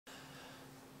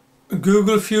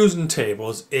Google Fusion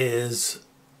Tables is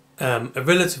a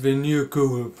relatively new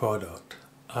Google product,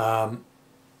 and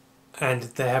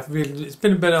they have really, it's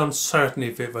been a bit uncertain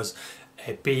if it was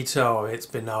a beta or it's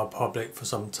been now public for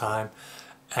some time,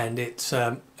 and it's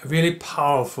a really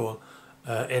powerful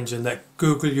engine that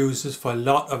Google uses for a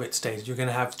lot of its data. You're going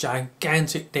to have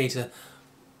gigantic data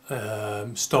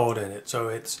stored in it, so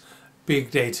it's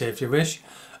big data if you wish.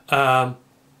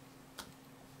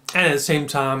 And at the same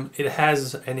time it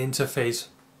has an interface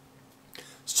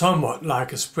somewhat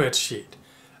like a spreadsheet,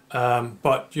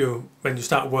 but when you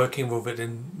start working with it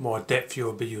in more depth,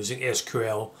 you'll be using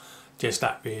SQL just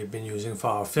like we've been using for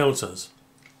our filters.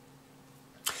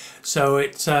 So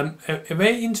it's a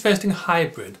very interesting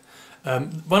hybrid.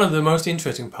 One of the most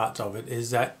interesting parts of it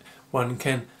is that one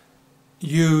can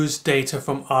use data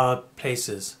from other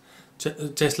places,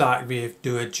 just like we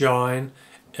do a join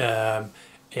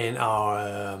in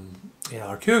our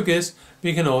QGIS.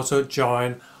 We can also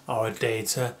join our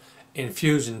data in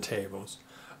Fusion tables,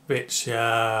 which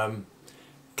so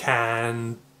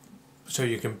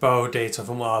you can borrow data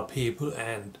from other people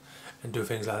and do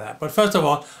things like that. But first of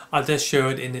all, I'll just show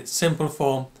it in its simple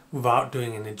form without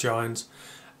doing any joins,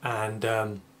 and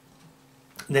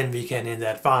then we can, in the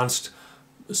advanced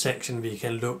section, we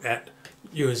can look at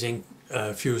using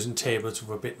Fusion tables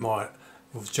with a bit more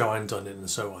with joins on it and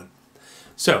so on.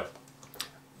 So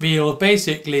we'll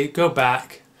basically go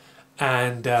back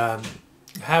and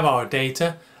have our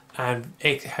data and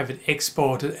have it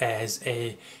exported as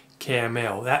a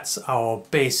KML. That's our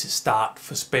base start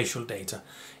for spatial data.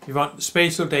 If you want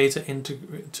spatial data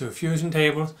into Fusion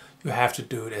tables, you have to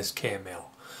do it as KML.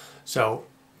 So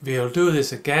we'll do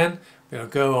this again. We'll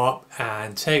go up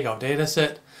and take our data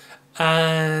set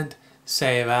and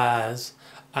save as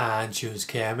and choose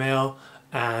KML,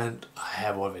 and I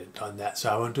have already done that, so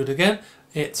I won't do it again.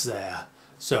 It's there.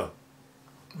 So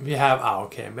we have our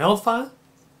KML file,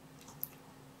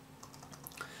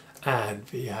 and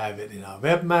we have it in our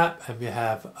web map, and we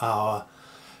have our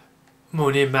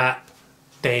Mooney map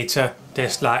data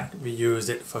just like we used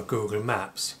it for Google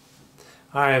Maps.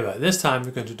 However, this time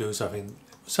we're going to do something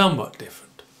somewhat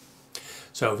different.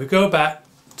 So we go back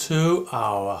to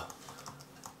our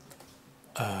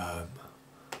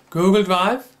Google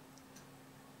Drive,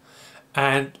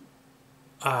 and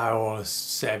I will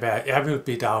say I will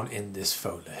be down in this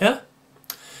folder here,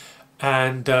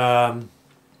 and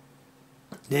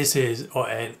this is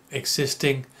an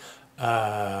existing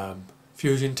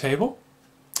Fusion table.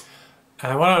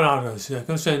 And what I'm now going to do, I'm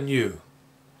going to say new,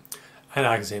 and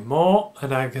I can say more,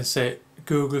 and I can say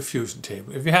Google Fusion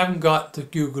table. If you haven't got the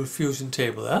Google Fusion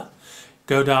table there,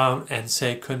 go down and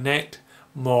say connect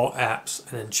more apps,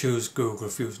 and then choose Google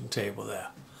Fusion table there.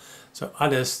 So I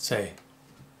just say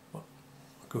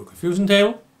Google Fusion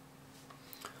table,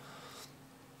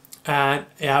 and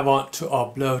I want to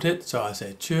upload it, so I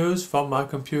say choose from my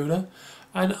computer,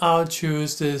 and I'll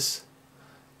choose this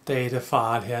data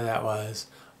file here. That was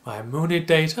my Mooney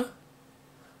data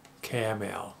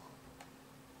KML.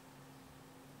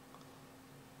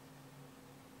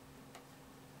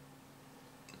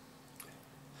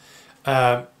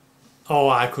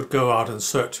 Or I could go out and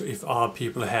search if other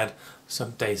people had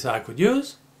some data I could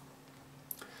use.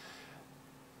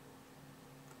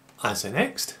 I say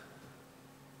next.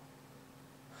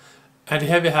 And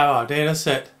here we have our data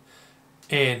set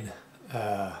in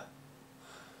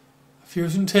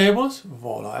Fusion tables with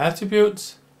all our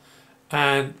attributes,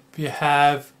 and we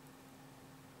have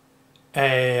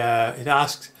a it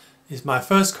asks, is my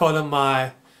first column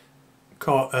my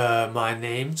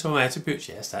name, so my attributes?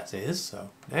 Yes, that is. So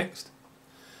next,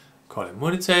 call it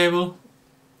Mooney table,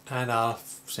 and I'll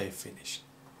say finish.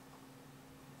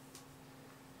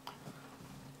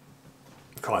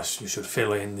 Of course, you should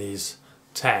fill in these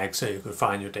tags so you could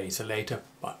find your data later,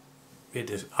 but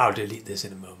I'll delete this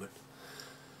in a moment.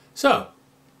 So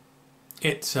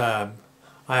it's I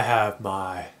have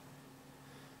my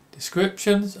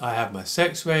descriptions, I have my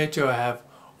sex ratio, I have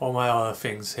all my other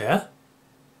things here,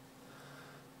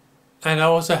 and I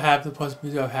also have the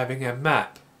possibility of having a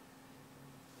map.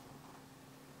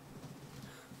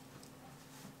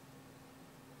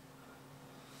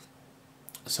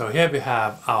 So here we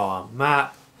have our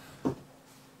map.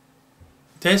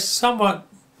 There's somewhat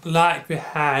like we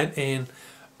had in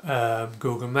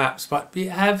Google Maps, but we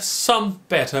have some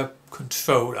better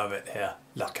control of it here,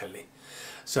 luckily.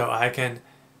 So I can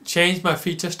change my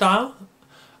feature style,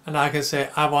 and I can say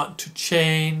I want to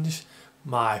change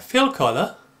my fill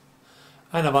color,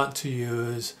 and I want to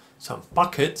use some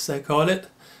buckets, they call it,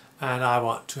 and I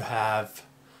want to have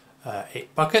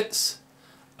 8 buckets,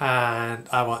 and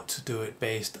I want to do it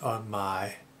based on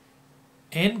my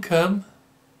income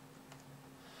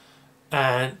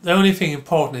And the only thing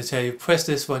important is here, you press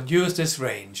this one, use this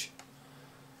range.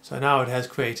 So now it has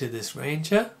created this range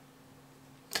here.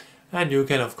 And you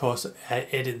can of course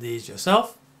edit these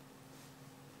yourself.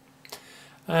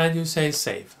 And you say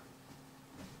save.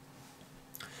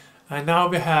 And now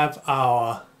we have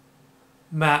our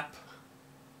map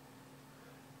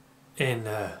in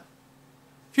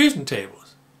Fusion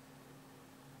tables.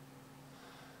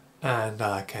 And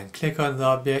I can click on the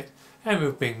object and it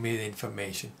will bring me the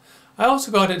information. I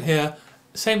also got it here,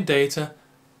 same data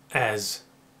as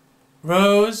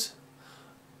rows.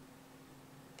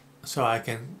 So I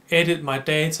can edit my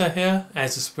data here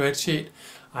as a spreadsheet.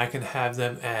 I can have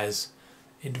them as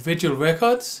individual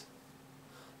records.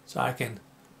 So I can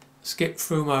skip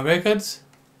through my records.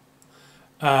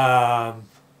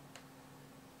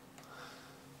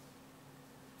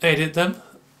 Edit them,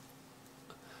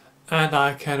 and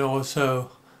I can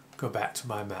also go back to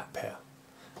my map here.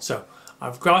 So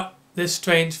I've got this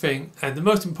strange thing, and the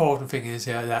most important thing is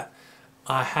here that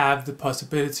I have the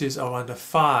possibilities of under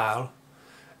File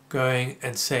going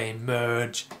and saying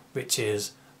merge, which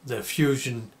is the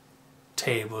Fusion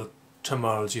table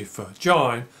terminology for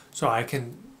join, so I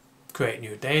can create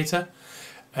new data.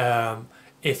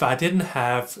 If I didn't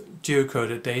have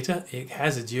geocoded data, it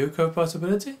has a geocode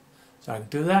possibility. So I can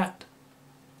do that.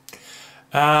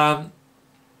 I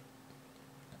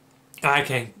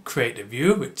can create a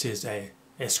view, which is a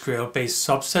SQL based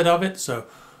subset of it, so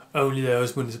only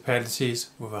those municipalities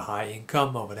with a high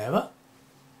income or whatever.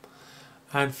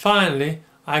 And finally,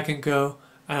 I can go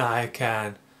and I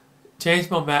can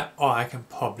change my map, or I can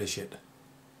publish it.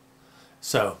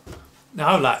 So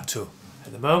now I'd like to,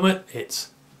 at the moment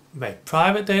it's a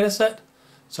private data set,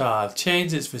 so I'll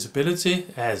change its visibility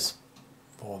as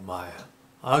for my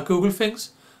other Google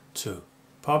things to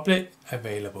public,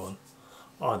 available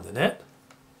on the net.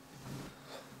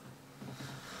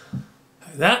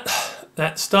 Like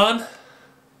that's done.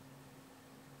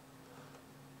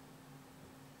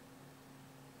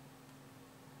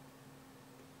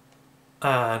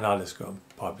 And I'll just go and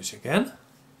publish again.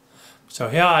 So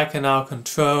here I can now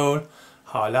control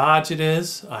how large it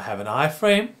is. I have an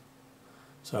iframe,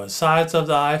 so the size of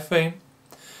the iframe.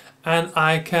 And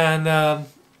I can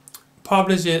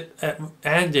publish it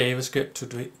and JavaScript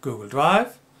to Google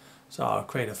Drive. So I'll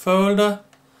create a folder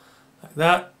like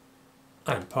that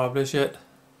and publish it.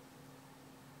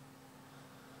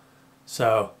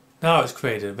 So now it's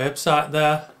created a website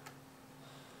there.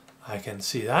 I can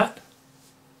see that.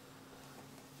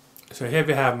 So here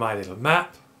we have my little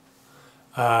map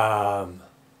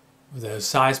with the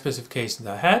size specifications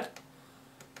I had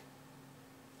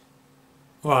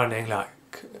running like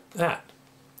that.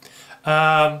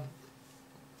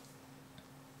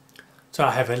 So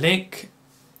I have a link.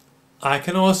 I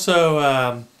can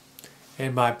also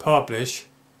in my publish,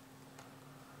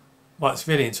 what's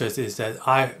really interesting is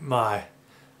that my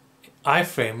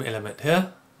iframe element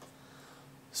here,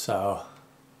 so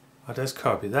I'll just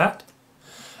copy that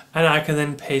and I can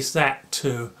then paste that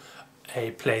to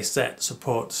a place that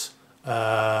supports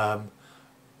my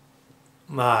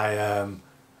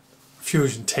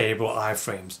Fusion table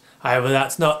iframes. However,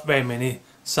 that's not very many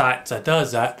sites that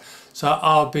does that, so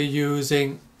I'll be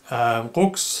using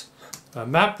Rook's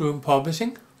map room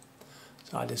publishing.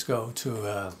 So I'll just go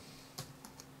to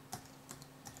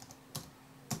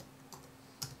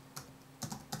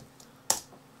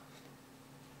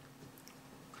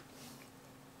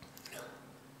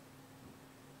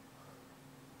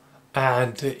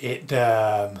and it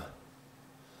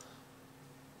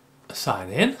sign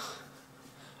in,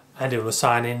 and it will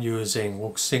sign in using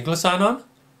Rook's single sign-on.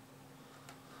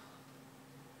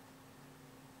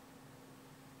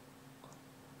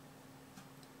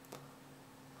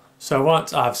 So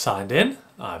once I've signed in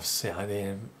by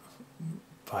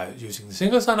using the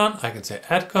single sign-on, I can say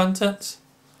add contents,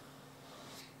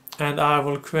 and I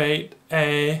will create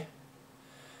a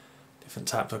different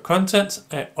type of contents,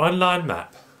 an online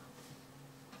map.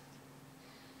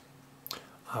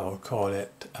 I will call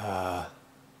it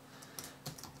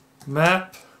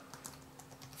map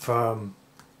from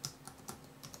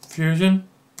Fusion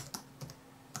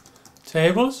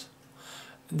tables.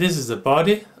 This is the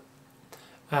body,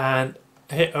 and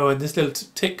here, in this little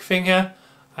tick thing here,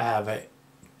 I have a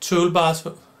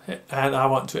toolbar, and I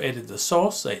want to edit the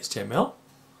source, the HTML,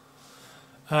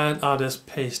 and I'll just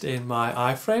paste in my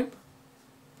iframe.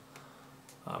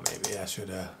 Maybe I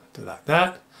should do like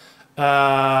that.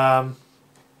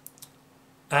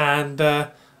 And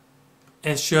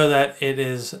ensure that it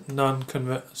is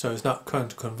non-convert, so it's not going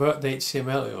to convert the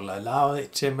HTML, it will allow the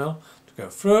HTML to go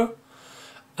through,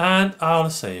 and I'll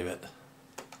save it.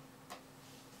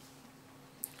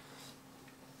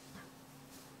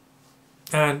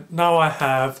 And now I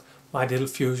have my little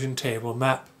Fusion table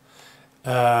map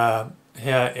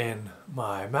here in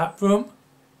my map room.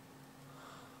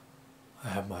 I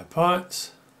have my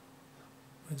points,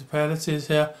 municipalities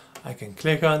here. I can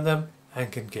click on them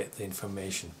and can get the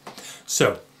information.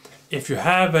 So if you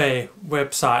have a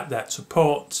website that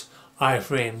supports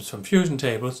iframes from Fusion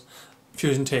tables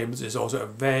is also a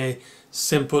very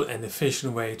simple and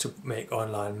efficient way to make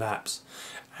online maps.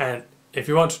 And if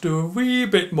you want to do a wee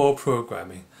bit more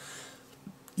programming,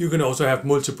 you can also have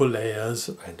multiple layers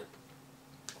and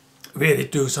really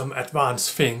do some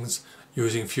advanced things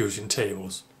using Fusion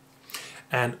tables.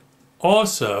 And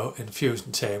also in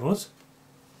Fusion tables,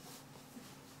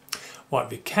 what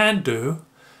we can do,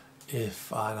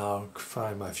 if I now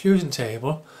find my Fusion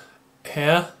table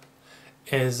here,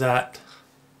 is that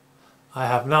I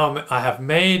have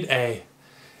made a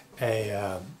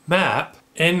map.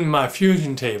 In my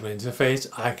Fusion table interface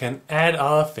I can add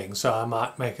other things, so I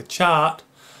might make a chart.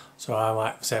 So I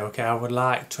might say, okay, I would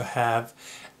like to have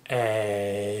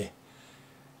a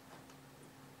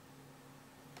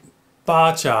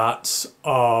bar charts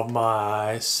of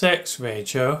my sex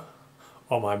ratio,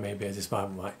 or maybe at this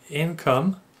moment my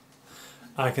income.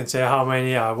 I can say how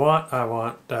many I want.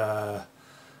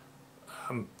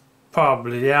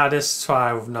 Probably, yeah, this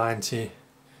try with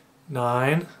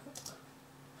 99.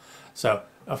 So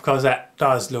of course that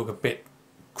does look a bit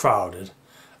crowded.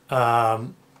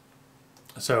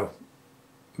 So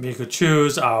we could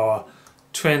choose our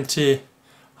 20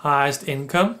 highest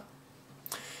income.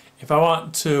 If I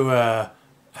want to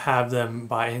have them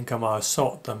by income, I'll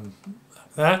sort them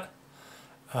like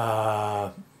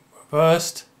that.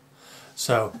 First.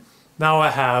 So now I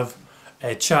have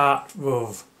a chart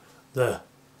with the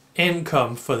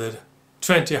income for the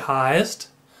 20 highest,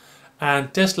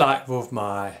 and just like with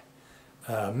my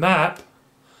map,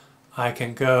 I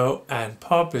can go and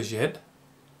publish it,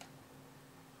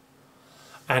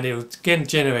 and it will again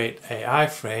generate a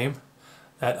iframe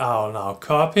that I'll now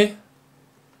copy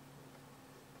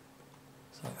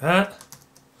like that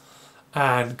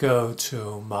and go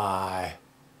to my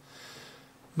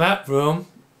map room,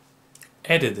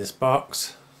 edit this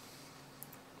box.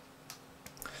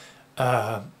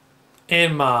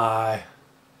 In my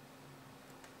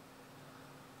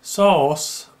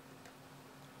source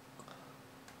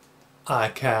I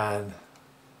can,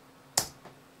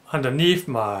 underneath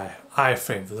my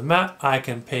iframe for the map, I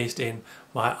can paste in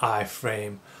my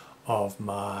iframe of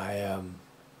my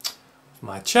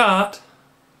my chart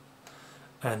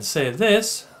and save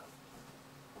this.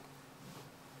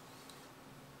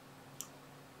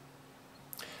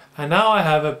 And now I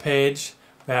have a page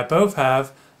where I both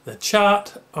have the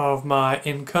chart of my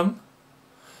income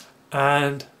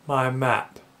and my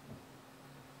map.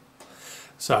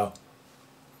 So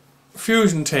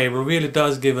Fusion table really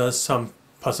does give us some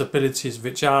possibilities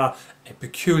which are a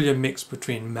peculiar mix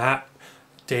between map,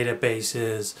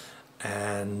 databases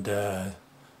and a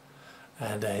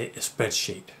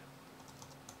spreadsheet.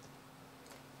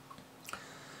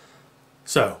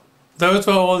 So those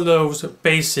were all those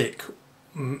basic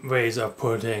ways of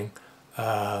putting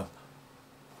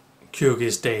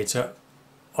QGIS data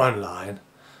online.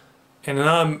 In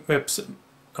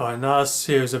another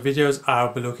series of videos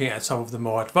I'll be looking at some of the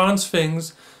more advanced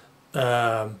things,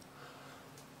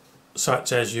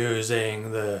 such as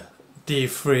using the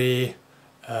D3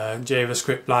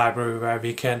 JavaScript library, where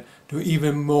we can do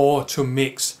even more to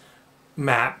mix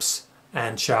maps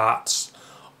and charts,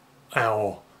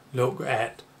 or look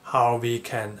at how we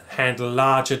can handle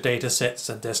larger data sets,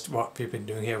 and that's what we've been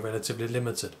doing here, relatively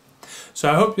limited.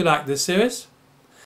 So I hope you like this series.